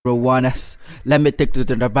Marijuana. Let me take to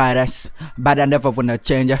the virus, but I never wanna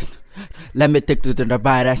change it. Let me take to the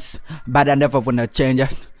virus, but I never wanna change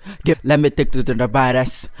it. Let me take to the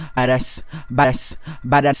virus, but I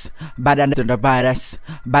to the virus,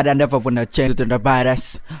 but I never wanna change to the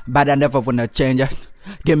virus, but I never wanna change it.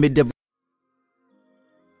 Give me the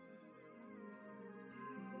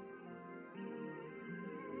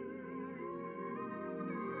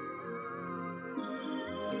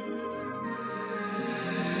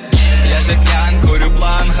Я же пьян, курю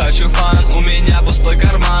план, хочу фан. У меня пустой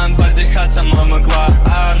карман, поддыхать со мной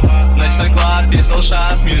клан. Ночной клаб, пистол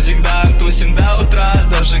шанс, мьюзик дар. Тусим до утра,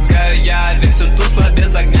 зажигаю я весь тускло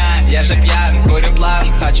без огня. Я же пьян, курю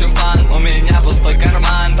план, хочу фан. У меня пустой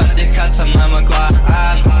карман, поддыхать со мной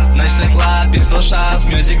клан. Ночной клаб, пистол шанс,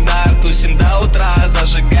 мьюзик дар. Тусим до утра,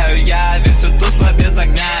 зажигаю я весь тускло без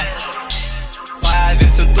огня. Фая,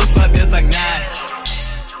 весь тускло без огня.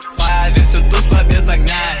 Фая, весь тускло без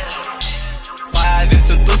огня.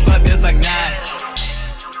 Весит тускло без огня.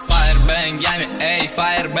 Фаербэнг, ями, эй,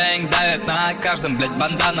 фаербэнг. Давят на каждом, блять,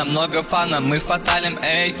 бандана, много фана. Мы фаталим,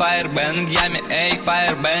 эй, фаербэнг, ями, эй,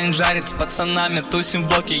 фаербэнг. Жарит с пацанами, тусим в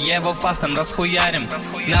блоке, его фастом расхуярим.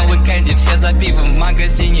 На уикенде все за пивом, в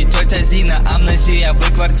магазине тетя Зина, амнезия.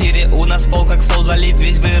 В квартире у нас пол как флоу залит.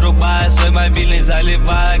 Весь вырубая, свой мобильный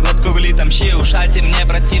заливая. Глотку глитом, щи ушати, мне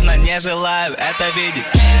противно, не желаю это видеть.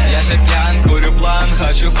 Я же пьян, курю план,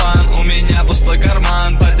 хочу фан. У меня пустой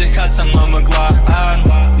карман, поддыхать со мной клан.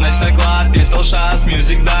 Ночной клаб, пистол шанс,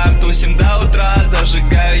 мьюзик дар. Тусим до утра,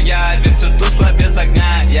 зажигаю я весь тускло без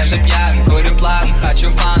огня. Я же пьян, курю план, хочу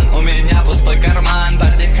фан. У меня пустой карман,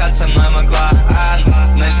 поддыхать со мной клан.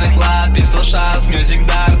 Ночной клаб, пистол шанс, мьюзик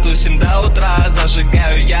дар. Тусим до утра,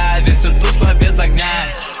 зажигаю я весь тускло без огня.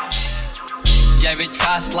 Я ведь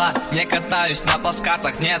хасла, не катаюсь на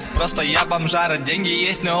плацкартах, нет, просто я бомжара. Деньги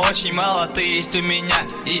есть, но очень мало, ты есть у меня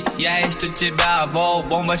и я есть у тебя. Воу,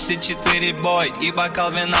 бомба C4 бой и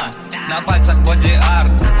бокал вина. На пальцах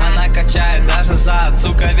боди-арт, она качает даже зад.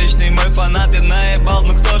 Сука, вечный мой фанат, я наебал,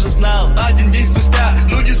 ну кто же знал. Один день спустя,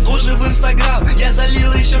 нудис уже в инстаграм. Я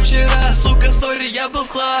залил еще вчера, сука, сори, я был в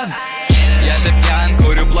клан. Я же пьян,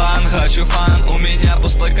 курю план, хочу фан. У меня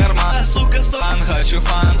пустой карман, сука, стан. Хочу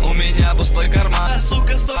фан, у меня пустой карман,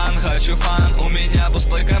 сука, стан. Хочу фан, у меня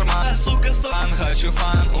пустой карман, сука, стан. Хочу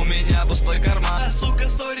фан, у меня пустой карман, сука,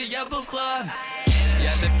 сори, я был в клан.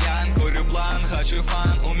 Я же пьян, курю план, хочу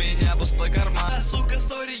фан. У меня пустой карман, сука,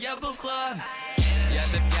 сори, я был в клан. Я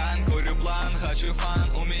же пьян, курю план, хочу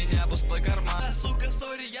фан. У меня пустой карман, сука,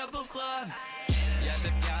 сори, я был в клан. Я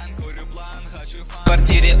же пьян, курю план, хочу фан. В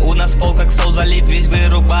квартире у нас пол как флоу залит. Весь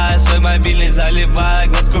вырубая, свой мобильный заливая.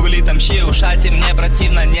 Глотку глитом, щи ушати, мне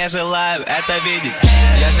противно, не желаю это видеть.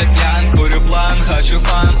 Я же пьян, курю план, хочу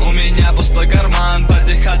фан. У меня пустой карман,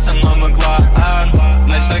 поддыхать со мной клан.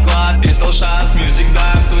 Ночной клаб, пистол шанс, мьюзик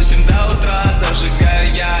дар. Тусим до утра,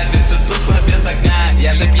 зажигаю я весь тускло без огня.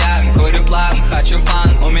 Я же пьян, курю план, хочу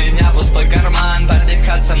фан. У меня пустой карман,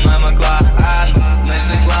 поддыхать со мной клан.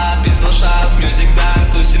 Ночной клаб, пистол шанс, мьюзик дар.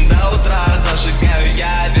 Тусим до утра, зажигаю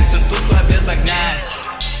я весь тускло без огня.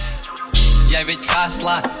 Я ведь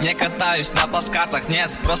хасла, не катаюсь на плацкартах,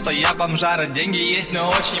 нет, просто я бомжара. Деньги есть, но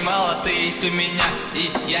очень мало, ты есть у меня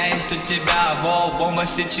и я есть у тебя. Воу, бомба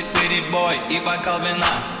C4 бой и бокал вина.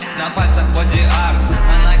 На пальцах боди-арт,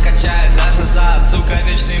 она качает даже зад. Сука,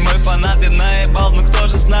 вечный мой фанат, я наебал, ну кто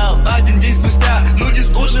же знал. Один день спустя, нудис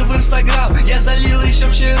уже в инстаграм. Я залил еще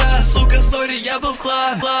вчера, сука, сори, я был в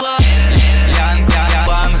клан. Ян,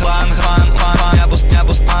 клан, клан, клан, клан. Я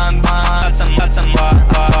пустан,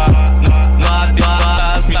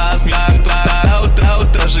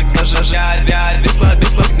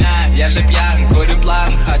 утро, я же пьян, курю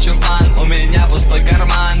план, хочу фан. У меня пустой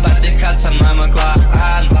карман, поддыхать со мной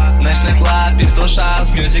клан. Ночной клаб, пистол шанс,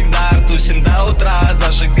 мьюзик дар. Тусим до утра,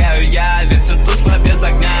 зажигаю я весь тускло без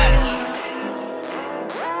огня.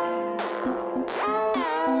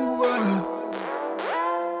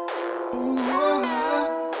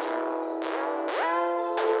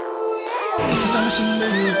 It's a machine,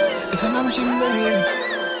 baby. It's a machine, baby.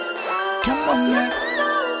 Come on, man.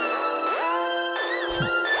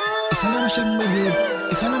 It's a machine, baby.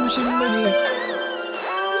 It's a machine, baby.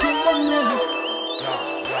 Come on, man.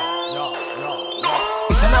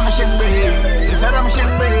 It's a machine, baby. It's a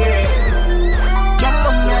machine, baby. Come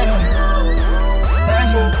on, man.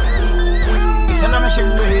 It's a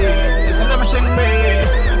machine, baby. It's a machine,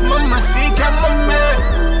 baby. Mama, see, come on, man.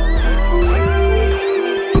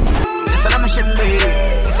 It's a machine, baby.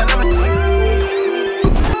 It's a machine.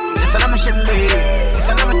 It's a machine, baby. It's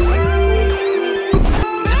a machine.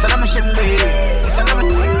 It's a machine, baby. It's a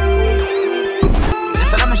machine, baby.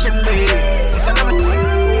 It's a machine, baby. It's a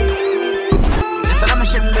machine.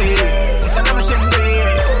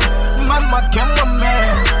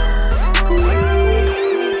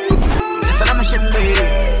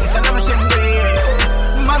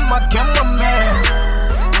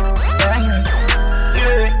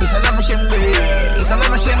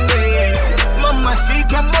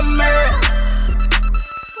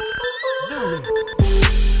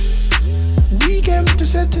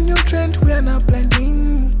 set a new trend, we are not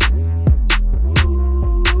blending.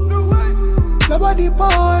 Nobody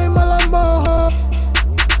boy, Malambo.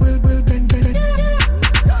 Will bend.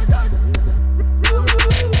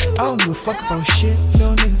 I don't give a fuck about shit,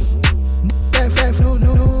 no nigga. Five, no.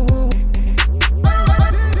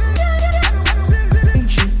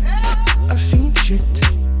 I've seen shit,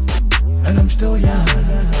 and I'm still young.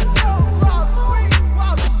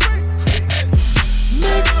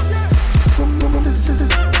 Mix, this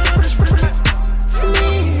is for me.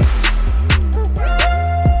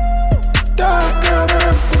 Dark girl,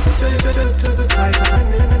 to the light of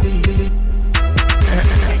identity.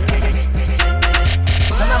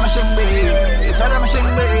 It's a machine,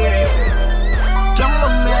 come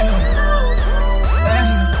on, man.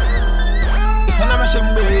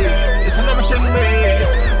 It's a machine,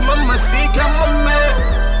 Mama, see, come on, man.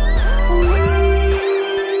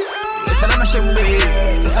 It's a machine,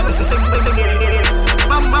 it's a machine,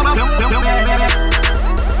 Mama,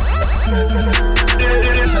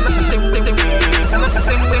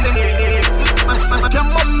 come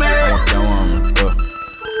on, man.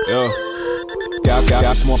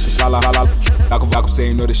 Yeah, small swallow. Vacuum say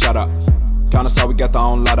you know the shut up. Count us how we got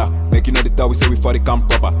our own ladder. Make you know the thought we say we for the come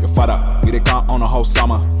proper. Your father, we they count on a whole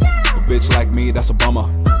summer. A bitch like me, that's a bummer.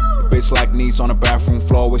 A bitch like niece on the bathroom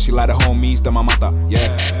floor where she like the homies, then my mother.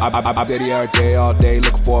 Yeah, I did it every day, all day,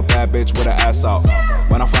 looking for a bad bitch with her ass out.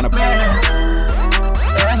 When I find a bad,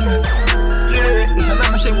 yeah, it's a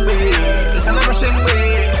machine way.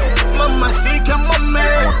 Mama, see, come on,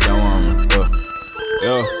 man.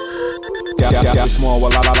 Yeah, small,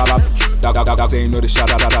 dog, say you know the shot,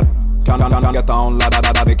 Count, get on,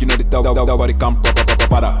 make you know the dog, body come,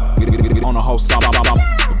 on a whole summer,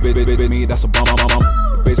 bitch, me, that's a bum,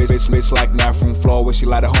 bitch, like bathroom floor, where she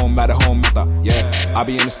like at home, yeah, I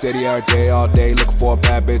be in the city every day, all day, looking for a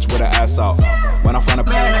bad bitch with her ass out, when I find a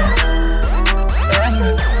bad,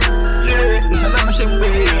 yeah, it's a machine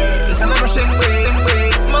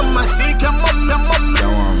way, mama, see, come on,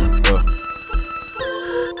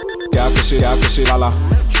 yeah, I can shit, la.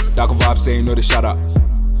 Dark vibe say you know the shut up.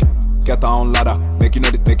 Get on ladder, make you know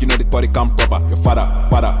the body come proper. Your father,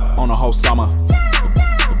 on a whole summer.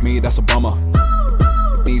 With me, that's a bummer.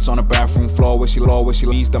 Knees on the bathroom floor where she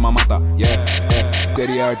leans to my mother. Yeah.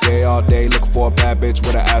 Steady every day, all day, looking for a bad bitch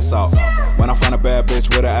with her ass out. When I find a bad bitch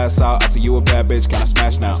with her ass out, I say you a bad bitch, can I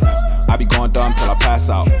smash now? I be going dumb till I pass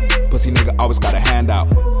out. Pussy nigga always got a hand out.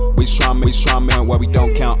 We just tryna make where we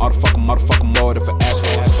don't count all the motherfucking more if it ass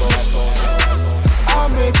for. I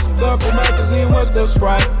mixed up a magazine with the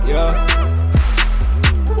Sprite, yeah.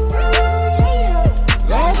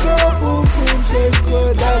 That girl boom boom tastes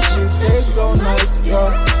good, that shit tastes so nice, yeah.